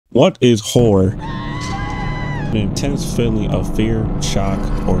What is horror? An intense feeling of fear, shock,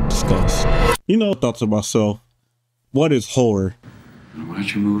 or disgust. You know, I thought to myself, what is horror?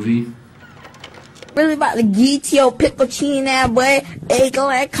 Watch a movie. Really about to get your pickle chin out, boy.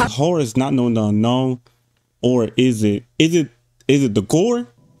 Horror is not knowing the unknown, or is it the gore,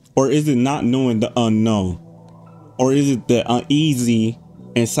 or is it not knowing the unknown, or is it the uneasy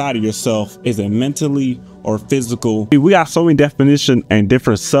inside of yourself? Is it mentally or physical? We got so many definitions and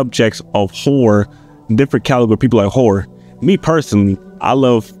different subjects of horror, different caliber people like horror. Me personally, I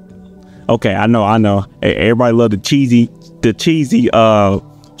love. Okay, I know. Everybody love the cheesy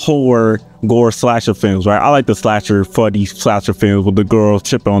horror gore slasher films, right? I like the funny slasher films with the girl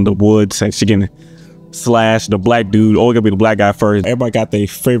tripping on the woods and she getting slashed. The black dude always gonna be the black guy first. Everybody got their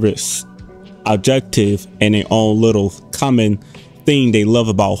favorite objective and their own little common thing they love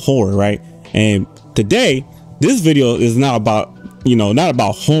about horror, right? And today, this video is not about, not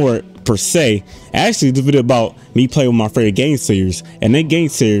about horror per se. Actually, this video about me playing with my favorite game series, and that game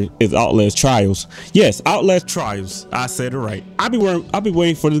series is Outlast Trials. Yes, Outlast Trials. I said it right. I've been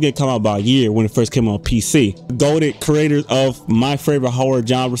waiting for this game to come out about a year when it first came on PC. Goated creators of my favorite horror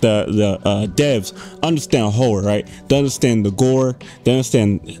genres, the devs, understand horror, right? They understand the gore. They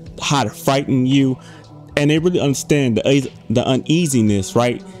understand how to frighten you, and they really understand the uneasiness,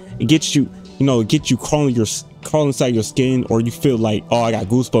 right? It gets you, get you crawling inside your skin, or you feel like, oh, I got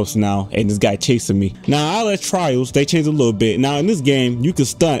goosebumps now and this guy chasing me. Now, Outlast Trials, they changed a little bit. Now in this game, you can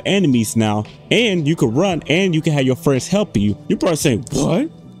stun enemies now, and you can run, and you can have your friends help you. You're probably saying, what?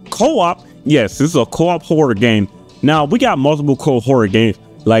 Co-op? Yes, this is a co-op horror game. Now we got multiple co-op horror games.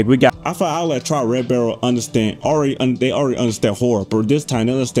 Like I thought Outlast Trials Red Barrel they already understand horror, but this time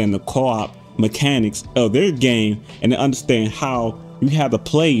they understand the co-op mechanics of their game, and they understand how you have the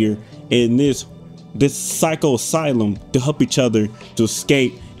player in this psycho asylum to help each other to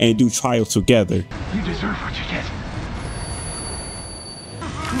escape and do trials together. You deserve what you get.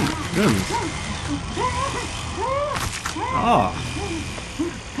 Goodness. Oh.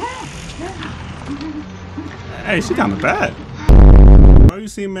 Hey, she kinda bad. Oh, you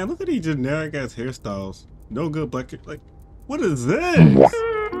see, man, look at these generic ass hairstyles. No good black, like, what is this?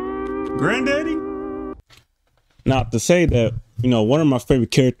 Granddaddy? Now, to say that, one of my favorite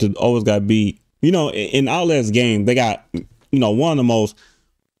characters always gotta be, in Outlast game, they got, one of the most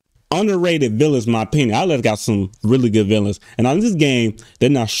underrated villains, in my opinion. Outlast got some really good villains. And on this game, they're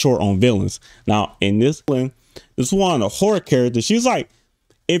not short on villains. Now, in this one, the horror character, she's like,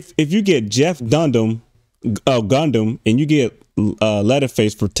 if you get Jeff Gundam, and you get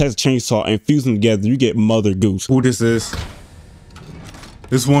Leatherface for Texas Chainsaw and fuse them together, you get Mother Goose. Who this is?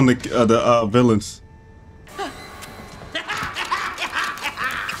 This one of the villains.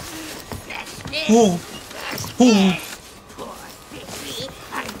 Oh. Oh. Poor baby.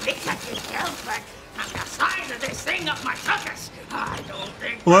 I think I can help, but I'm the size of this thing up my tuchus. I don't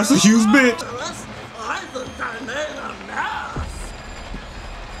think. Well, that's a huge bit. I think I made a mess.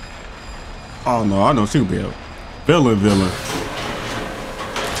 Oh no, I know she'll be a villain.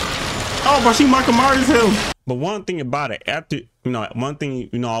 Oh, but she Michael Myers him. But one thing about it, after I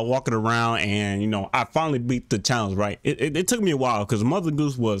walking around and I finally beat the challenge, right? It took me a while because Mother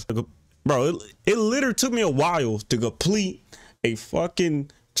Goose was. Bro, it literally took me a while to complete a fucking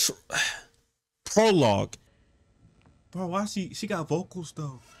prologue. Bro, why she got vocals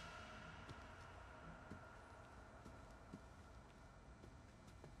though?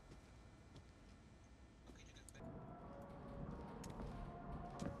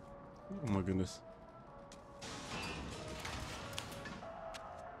 Oh my goodness.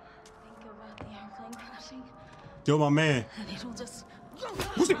 Think about the airplane crashing. Yo, my man. And it'll just.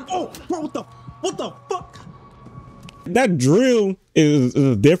 Oh, bro, what the fuck? That drill is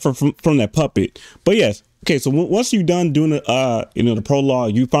different from that puppet. But yes, okay. So once you're done doing the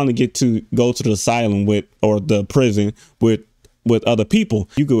prologue, you finally get to go to the asylum or the prison with other people.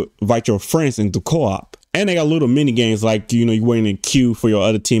 You could invite your friends into co-op, and they got little mini games like you waiting in queue for your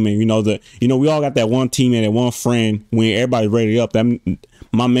other teammate. We all got that one teammate, that one friend. When everybody's ready up, that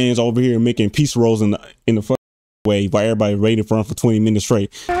my man's over here making pizza rolls in the fucking way while everybody waiting for him for 20 minutes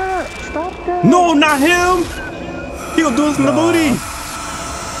straight. Stop that. No, not him. He'll do us in the booty.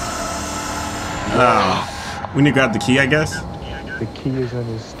 We need to grab the key, I guess. The key is in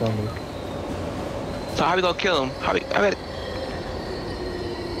his stomach. So how we gonna kill him?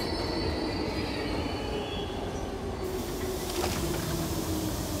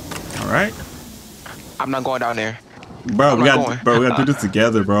 All right. I'm not going down there. Bro, we gotta do this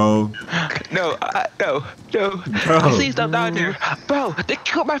together, bro. No. Bro. I see stuff down there. Bro, they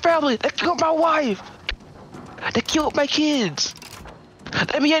killed my family. They killed my wife. They killed my kids.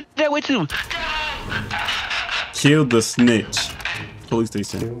 Let me hit that way too. Kill the snitch. Police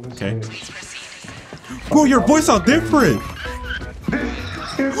station. Okay. Bro, your voice sounds different.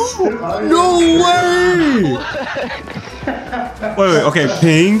 No way. Wait. Okay,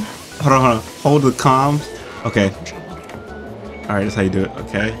 ping. Hold on. Hold the comms. Okay. All right, that's how you do it.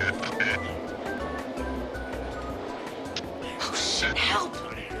 Okay. Oh shit, help!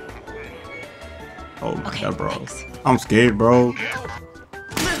 Oh my Okay, god, bro. thanks. I'm scared, bro.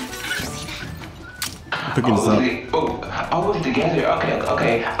 I'm picking this up. Oh, we're together.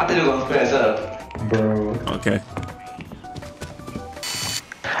 Okay. I think we're gonna split us up. Bro. Okay.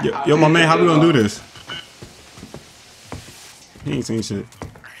 Yo, my man, how we gonna do this? He ain't seen shit.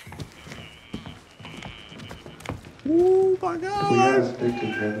 Oh my We god. gotta stick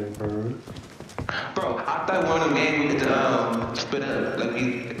together, bro. Bro, I thought one of them men we could split up. Like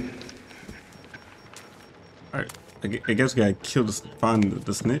we. Alright. I guess we gotta kill find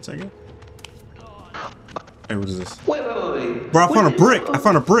the snitch, I guess. Hey, what is this? Wait. Bro, I found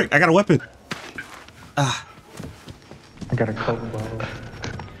a brick. I got a weapon. Ah. I got a Coke bottle.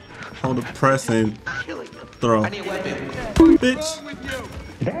 Hold the press and throw. I need a weapon. Bitch.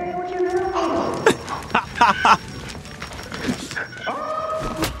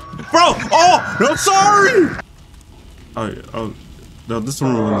 Bro, oh, no, sorry. Oh, no, this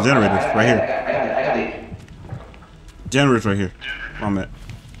room is generators right here. I got it. Generators right here. Where I'm at.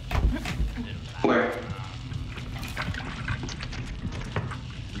 Where?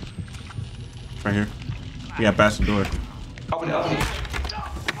 Right here. We got bastard door. Open it.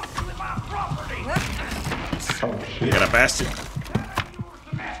 We got a bastard.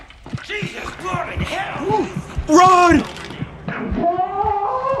 Jesus, bloody hell! Run!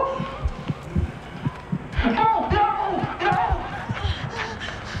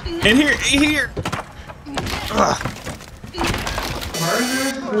 In here. Ugh.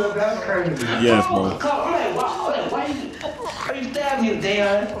 That's crazy. Yes, bro. Why are you stabbing me,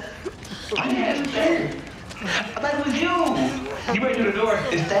 Dan? I had to say. I thought it was you. You ran through the door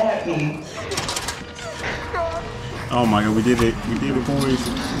and stabbed me. Oh my god, we did it. We did it, boys.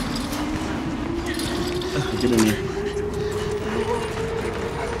 Get in there.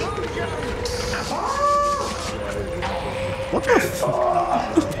 What the fuck?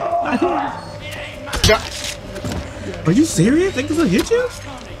 Are you serious? They gonna hit you?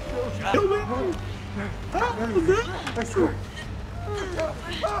 Yo, man.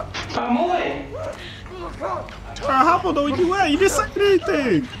 I'm away. How about where you at? You didn't say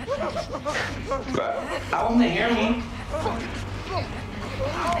anything. I want to hear me.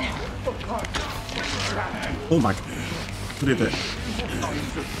 Oh my god. Who did that?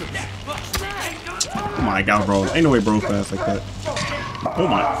 Oh my god, bro. Ain't no way bro fast like that. Oh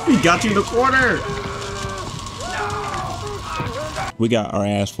my. He got you in the corner. We got our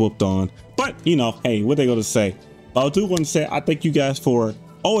ass whooped on. But, you know, hey, what they gonna say? I do want to say I thank you guys for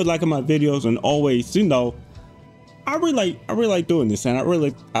always liking my videos and always, you know, I really like doing this, and I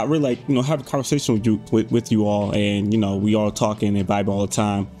really like, you know, having a conversation with you all, and you know, we all talking and vibe all the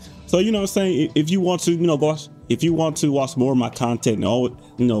time. So, you know what I'm saying, if you want to, you know, if you want to watch more of my content and all,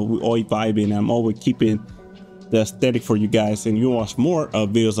 you know, we always vibing, I'm always keeping the aesthetic for you guys, and you watch more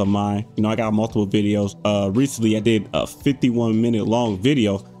videos of mine. You know, I got multiple videos. Recently I did a 51-minute long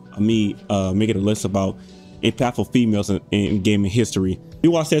video of me making a list about impactful females in gaming history. You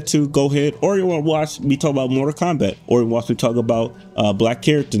watch that too, go ahead. Or you want to watch me talk about Mortal Kombat, or you watch me talk about black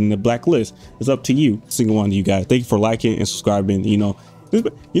characters in the blacklist. It's up to you, single one of you guys. Thank you for liking and subscribing. You know,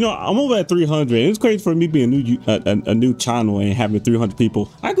 I'm over at 300. It's crazy for me being a new channel and having 300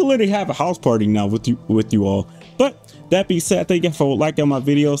 people. I could literally have a house party now with you all. But that being said, thank you for liking my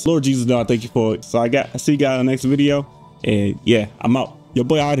videos. Lord Jesus, I thank you for it. So I see you guys in the next video. And yeah, I'm out. Your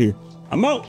boy out here. I'm out.